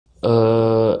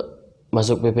Eh,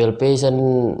 Masuk PPLP Isan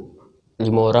 5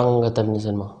 orang katanya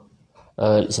Isan mah.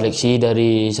 Seleksi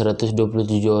dari 127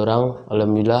 orang,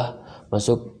 alhamdulillah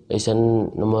masuk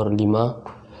Isan nomor 5.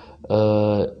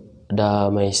 Ada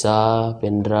Masa,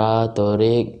 Pendra,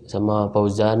 Torik, sama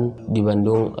Fauzan di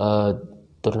Bandung.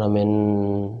 Turnamen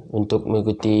untuk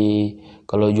mengikuti,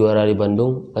 kalau juara di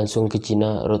Bandung langsung ke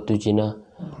Cina, road to Cina,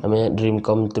 namanya Dream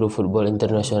Come True Football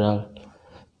International.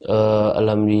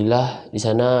 Alhamdulillah di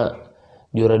sana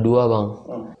juara 2 bang.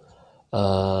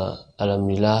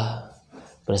 Alhamdulillah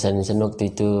perasaan Insan waktu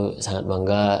itu sangat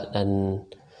bangga dan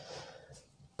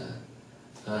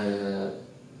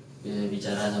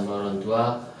bicara sama orang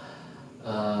tua,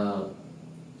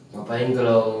 ngapain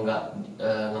kalau nggak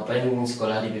ngapain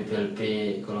sekolah di PPLP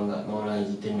kalau nggak mau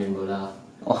lanjutin main bola.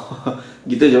 Oh,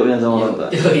 gitu jawabnya sama orang tua.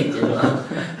 Gitu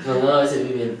nggak mau sih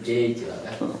PPLP juga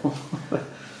kan.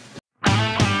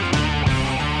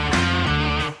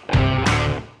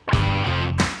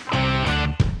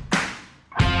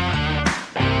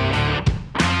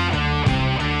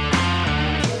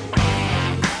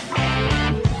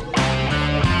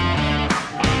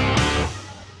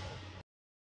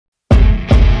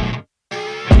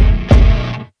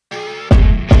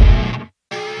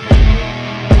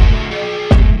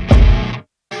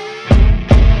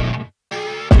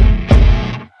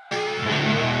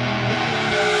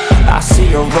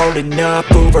 Rolling up,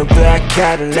 Uber black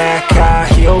Cadillac, high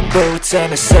heel boots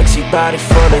and a sexy body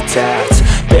full of tats.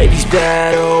 Baby's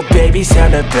bad, oh baby's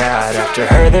hella bad. After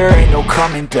her there ain't no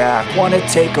coming back. Wanna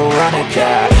take a run at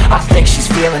that. I think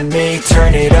she's feeling me.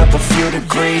 Turn it up a few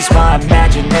degrees. My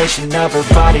imagination of her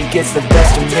body gets the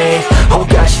best of me. Oh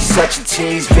gosh, she's such a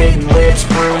tease. Bitten lips,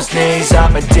 bruised knees.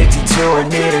 I'm addicted to her,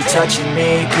 need her touching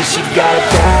me. Cause she got a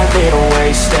bad little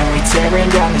waist, and we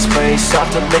tearing down this place. Off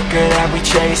the liquor that we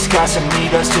chase.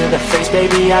 Casamigos to the face,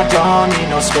 baby, I don't need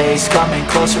no space. Coming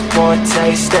closer for a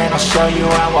taste, and I'll show you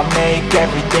how I make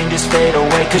everything just fade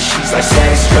away. Cause she's like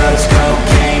sex, drugs,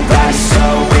 cocaine, body so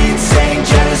insane.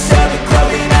 Jealous of the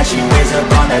clothing that she wears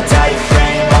up on that tight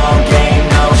frame. On game,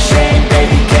 no shame,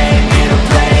 baby came here to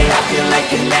play. I feel like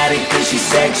an addict cause she's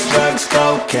sex, drugs,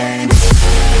 cocaine.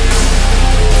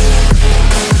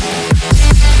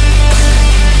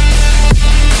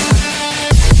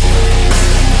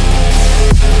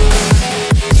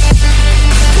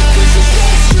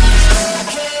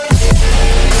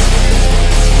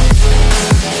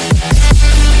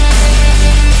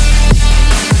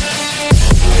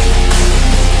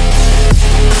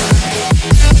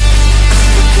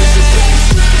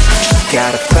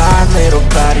 Got a fine little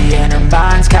body and her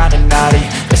mind's kinda naughty.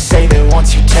 They say that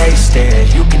once you taste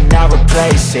it, you cannot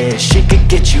replace it. She could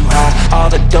get you high, all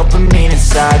the dopamine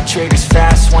inside triggers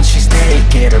fast once she's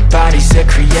naked. Her body's a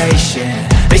creation.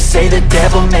 They say the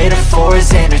devil made her for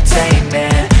his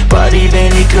entertainment, but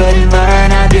even he couldn't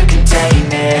learn how to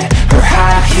contain it. Her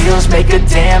high heels make a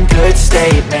damn good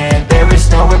statement. There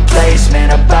is no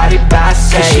replacement, a body by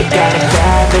Satan. Cause she got a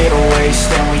bad little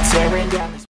waist, and we tearing down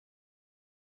this.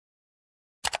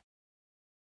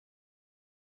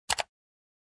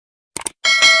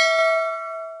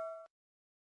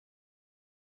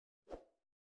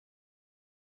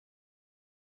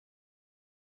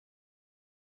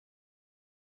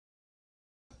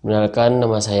 Perkenalkan,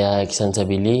 nama saya Ikhsan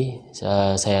Sabili.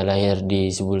 Saya lahir di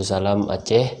Subul Salam,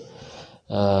 Aceh.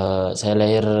 Saya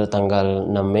lahir tanggal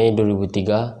 6 Mei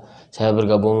 2003. Saya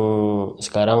bergabung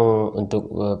sekarang untuk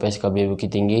PSKB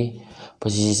Bukit Tinggi.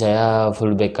 Posisi saya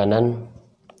fullback kanan,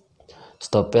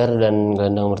 stopper, dan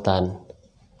gelandang bertahan.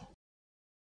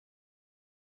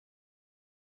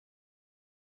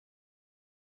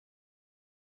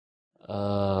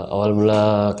 Awal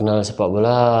mula kenal sepak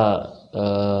bola,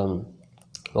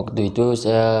 waktu itu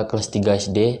saya kelas 3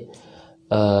 SD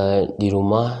di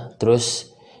rumah,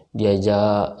 terus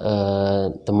diajak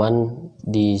teman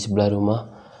di sebelah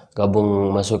rumah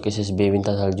gabung masuk SSB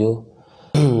Bintang Salju.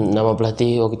 Nama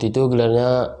pelatih waktu itu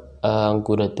gelarnya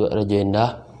Angku Datuk Rajo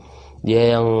Endah.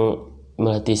 Dia yang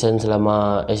melatih saya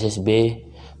selama SSB,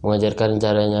 mengajarkan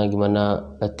caranya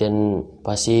gimana latihan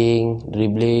passing,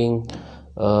 dribbling,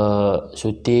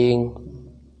 shooting.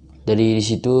 Dari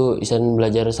situ Isan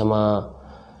belajar sama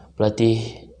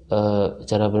pelatih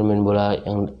cara bermain bola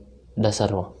yang dasar.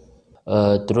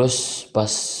 Terus pas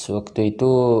waktu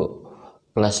itu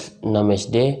kelas 6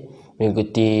 SD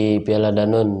mengikuti Piala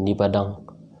Danon di Padang.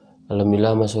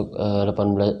 Alhamdulillah masuk 8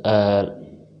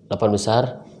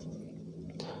 besar.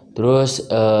 Terus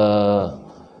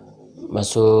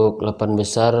masuk 8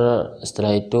 besar,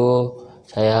 setelah itu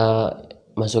saya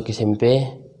masuk SMP,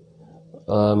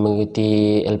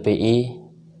 mengikuti LPI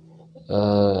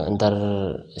antar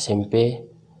SMP.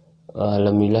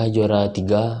 Alhamdulillah juara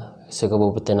 3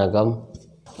 se-Kabupaten Agam.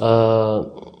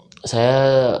 Saya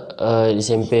di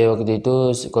SMP waktu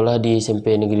itu sekolah di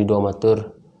SMP Negeri 2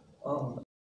 Matur.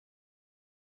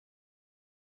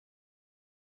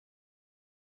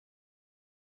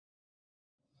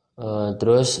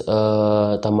 Terus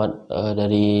tamat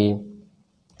dari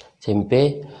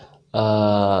SMP,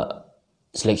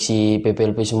 seleksi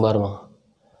PPLP Sumbar bang.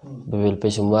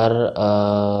 PPLP Sumbar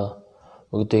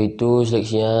waktu itu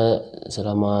seleksinya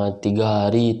selama 3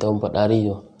 hari atau 4 hari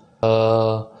tuh.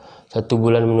 1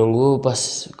 bulan menunggu,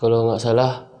 pas kalau nggak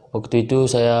salah waktu itu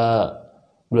saya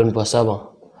bulan puasa bang.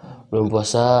 Bulan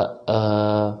puasa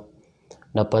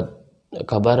dapat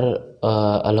kabar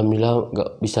alhamdulillah nggak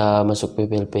bisa masuk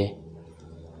PPLP.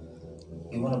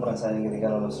 Gimana perasaannya ketika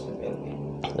lolos PPLP?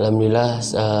 Alhamdulillah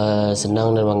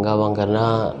senang dan bangga bang,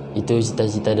 karena itu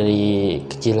cita-cita dari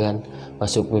kecil kan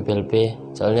masuk PPLP.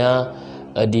 Soalnya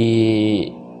di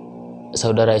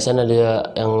saudara Ikhsan ada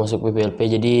yang masuk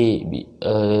PPLP, jadi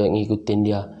ngikutin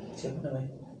dia. Siapa namanya?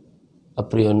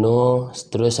 Apriano,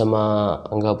 terus sama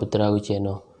Angga Putra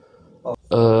Uciano.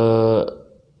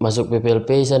 Masuk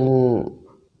PPLP Ikhsan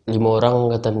 5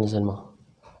 orang katanya Ikhsan bang.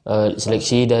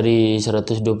 Seleksi dari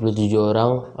 127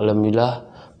 orang, alhamdulillah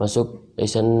masuk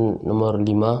Ikhsan nomor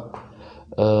 5.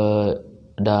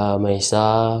 Ada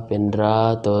Masa,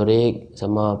 Pendra, Torik,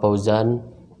 sama Fauzan.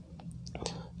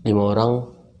 5 orang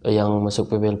yang masuk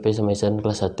PPLP sama Ikhsan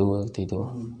kelas 1 waktu itu.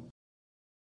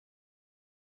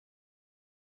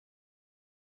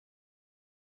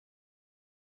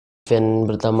 Event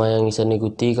pertama yang Ikhsan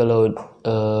ikuti kalau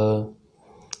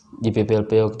di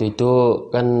PPLP waktu itu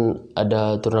kan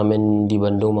ada turnamen di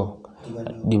Bandung bang.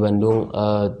 Di Bandung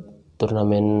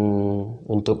turnamen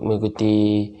untuk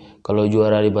mengikuti, kalau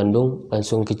juara di Bandung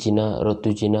langsung ke Cina, road to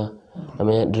Cina,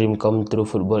 namanya Dream Come True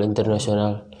Football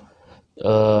International.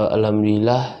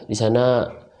 Alhamdulillah di sana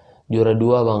juara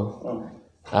 2 bang.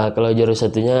 Kalau juara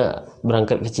 1-nya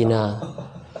berangkat ke Cina.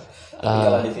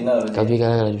 Kalah di final. Kami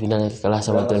kalah di final, kalah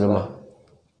sama tuan rumah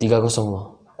 3-0 bang.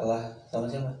 Kalah sama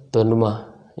siapa? Tuan rumah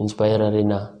Inspire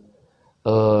Arena.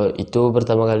 Itu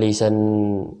pertama kali Ikhsan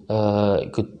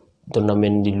ikut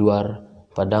turnamen di luar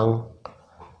Padang.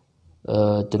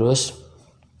 Terus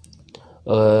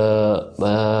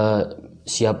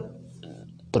siap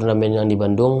turnamen yang di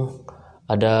Bandung,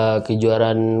 ada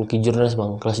kejuaraan kejurnas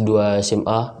bang, kelas 2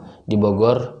 SMA di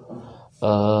Bogor.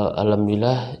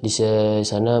 Alhamdulillah di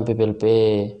sana PPLP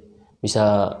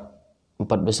bisa 4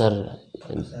 besar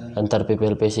antar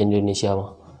PPLP se-Indonesia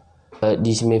bang.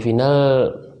 Di semifinal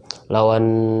lawan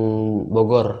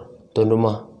Bogor tuan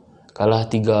rumah kalah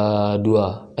 3-1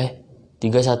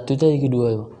 tadi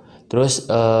kedua bang. Terus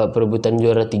perebutan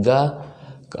juara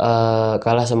 3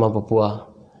 kalah sama Papua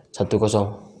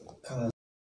 1-0.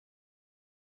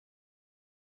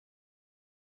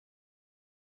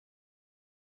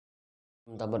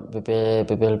 Tamat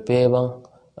PPLP bang,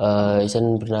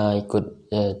 Ikhsan pernah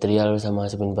ikut trial sama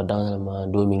Semen Padang selama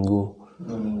 2 minggu.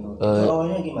 2 minggu. Itu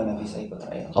awalnya gimana bisa ikut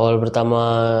trial? Awal pertama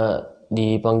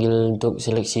dipanggil untuk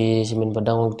seleksi Semen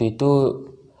Padang waktu itu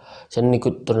saya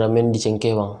ikut turnamen di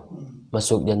Cengkeh bang,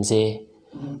 masuk Janse.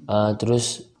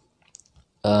 Terus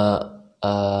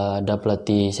ada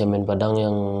pelatih Semen Padang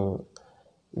yang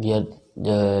lihat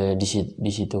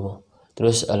di situ bang.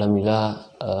 Terus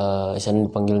alhamdulillah saya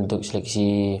dipanggil untuk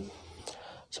seleksi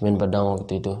Semen Padang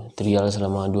waktu itu, trial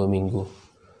selama 2 minggu.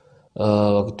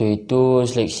 Waktu itu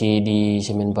seleksi di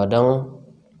Semen Padang,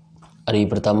 hari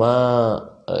pertama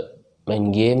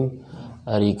main game,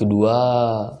 hari kedua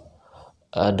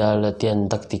ada latihan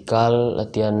taktikal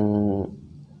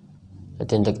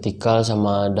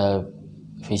sama ada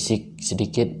fisik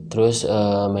sedikit, terus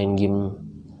main game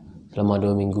selama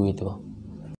 2 minggu itu.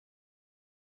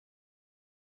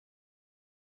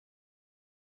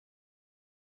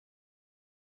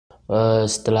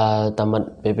 Setelah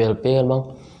tamat PPLP kan bang,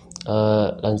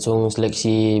 langsung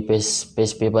seleksi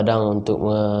PSP Padang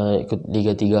untuk ikut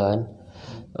Liga 3 kan.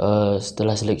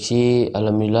 Setelah seleksi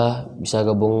alhamdulillah bisa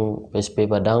gabung PSP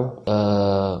Padang.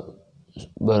 3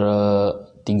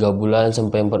 bulan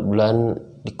sampai 4 bulan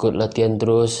ikut latihan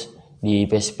terus di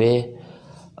PSP.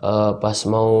 Pas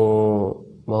mau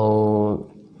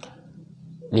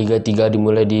Liga 3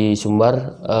 dimulai di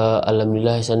Sumbar,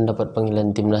 alhamdulillah Ikhsan dapat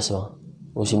panggilan timnas bang,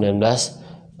 U19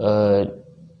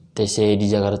 TC di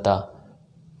Jakarta.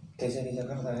 TC di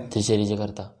Jakarta ya? TC di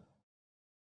Jakarta.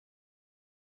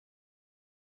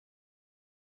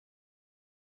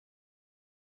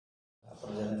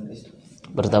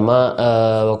 Pertama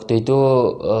waktu itu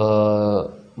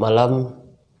malam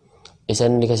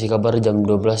Ikhsan dikasih kabar jam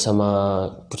 12 sama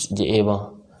coach JE bang,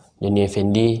 Joni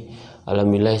Effendi,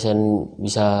 alhamdulillah Ikhsan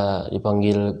bisa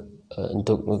dipanggil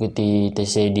untuk mengikuti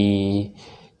TC di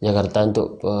Jakarta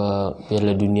untuk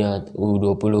Piala Dunia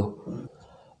U20.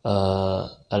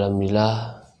 Alhamdulillah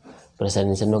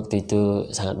perasaan Ikhsan waktu itu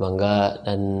sangat bangga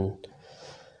dan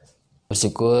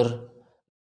bersyukur.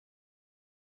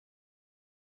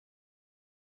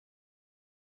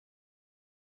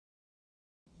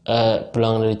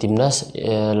 Pulang dari timnas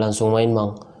langsung main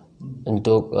bang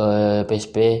untuk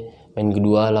PSP main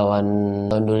kedua lawan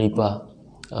Dolipa,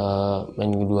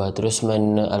 main kedua terus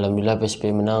main alhamdulillah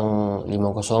PSP menang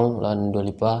 5-0 lawan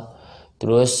Dolipa,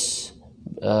 terus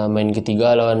main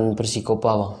ketiga lawan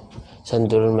Persikopa bang. Saya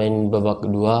turun main babak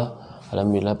kedua,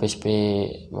 alhamdulillah PSP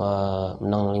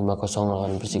menang 5-0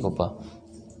 lawan Persikopa.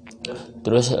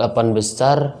 Terus 8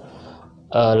 besar,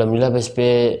 alhamdulillah PSP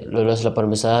lolos 8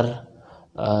 besar.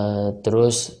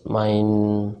 Terus main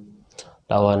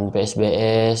lawan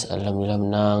PSBS, alhamdulillah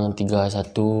menang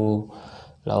 3-1.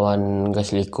 Lawan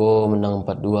Gasliko menang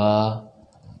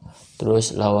 4-2.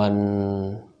 Terus lawan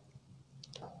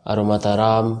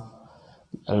Aromataram,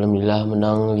 alhamdulillah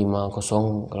menang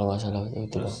 5-0 kalau nggak salah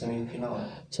itu. Terus semifinal.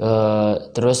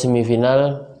 Terus semifinal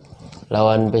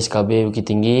lawan PSKB Bukit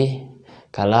Tinggi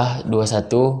kalah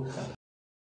 2-1.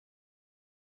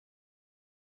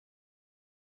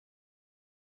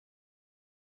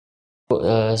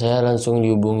 Saya langsung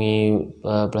dihubungi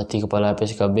pelatih kepala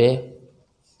PSKB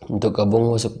untuk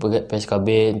gabung masuk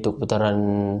PSKB untuk putaran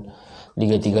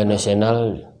Liga 3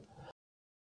 Nasional.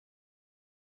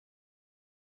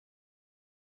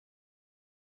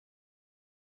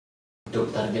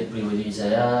 Untuk target pribadi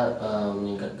saya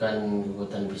meningkatkan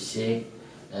kekuatan fisik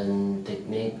dan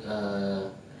teknik.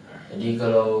 Jadi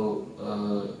kalau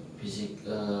fisik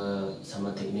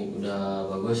sama teknik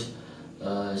udah bagus,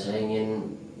 saya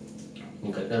ingin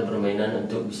meningkatkan permainan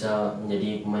untuk bisa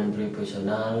menjadi pemain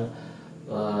profesional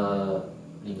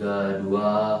Liga 2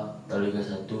 atau Liga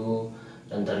 1,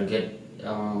 dan target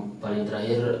yang paling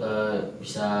terakhir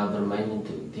bisa bermain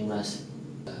untuk timnas.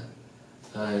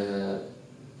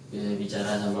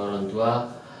 Bicara sama orang tua,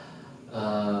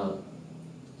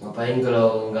 ngapain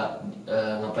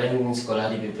sekolah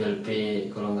di PPLP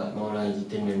kalau nggak mau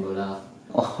lanjutin main bola.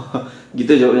 Oh,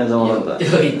 gitu jawabnya sama orang tua.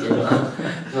 Itu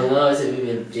nggak usah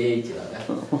PPLP coba kan.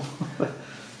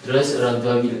 Terus orang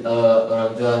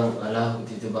tua malah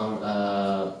waktu itu bang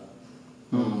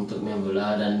untuk main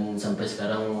bola, dan sampai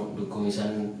sekarang dukung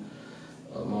Ikhsan,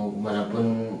 mau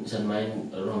manapun Ikhsan main,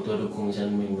 orang tua dukung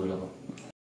Ikhsan main bola bang.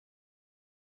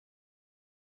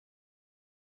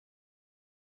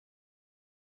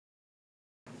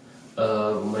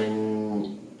 Pemain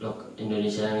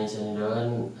Indonesia yang Ikhsan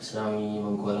idolakan Asnawi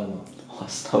Mangkualam bang. Oh,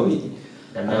 Astawi.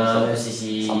 Karena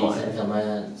posisi sama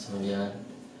dia.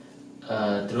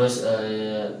 Terus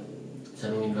saya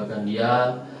mengidolakan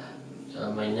dia,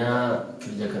 mainnya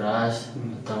kerja keras,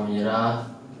 pantang menyerah.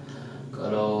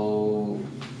 Kalau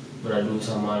beradu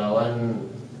sama lawan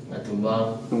nggak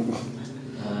tumbang.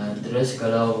 Terus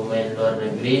kalau pemain luar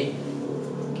negeri,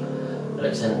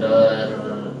 Alexander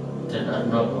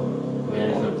Arnold, pemain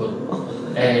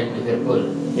Liverpool.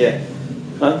 Ya.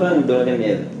 Kenapa idolakan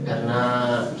dia? Karena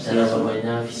cara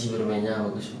bermainnya, visi bermainnya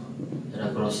bagus.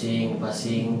 Cara crossing,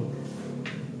 passing.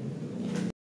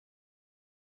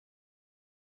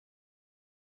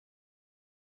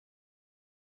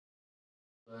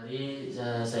 Dari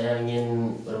saya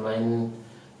ingin bermain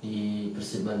di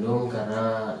Persib Bandung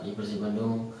karena di Persib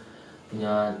Bandung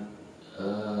punya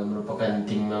merupakan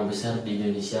tim yang besar di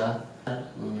Indonesia,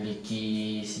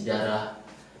 memiliki sejarah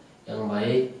yang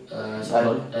baik,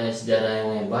 sejarah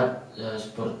yang hebat,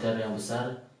 supporter yang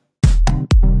besar.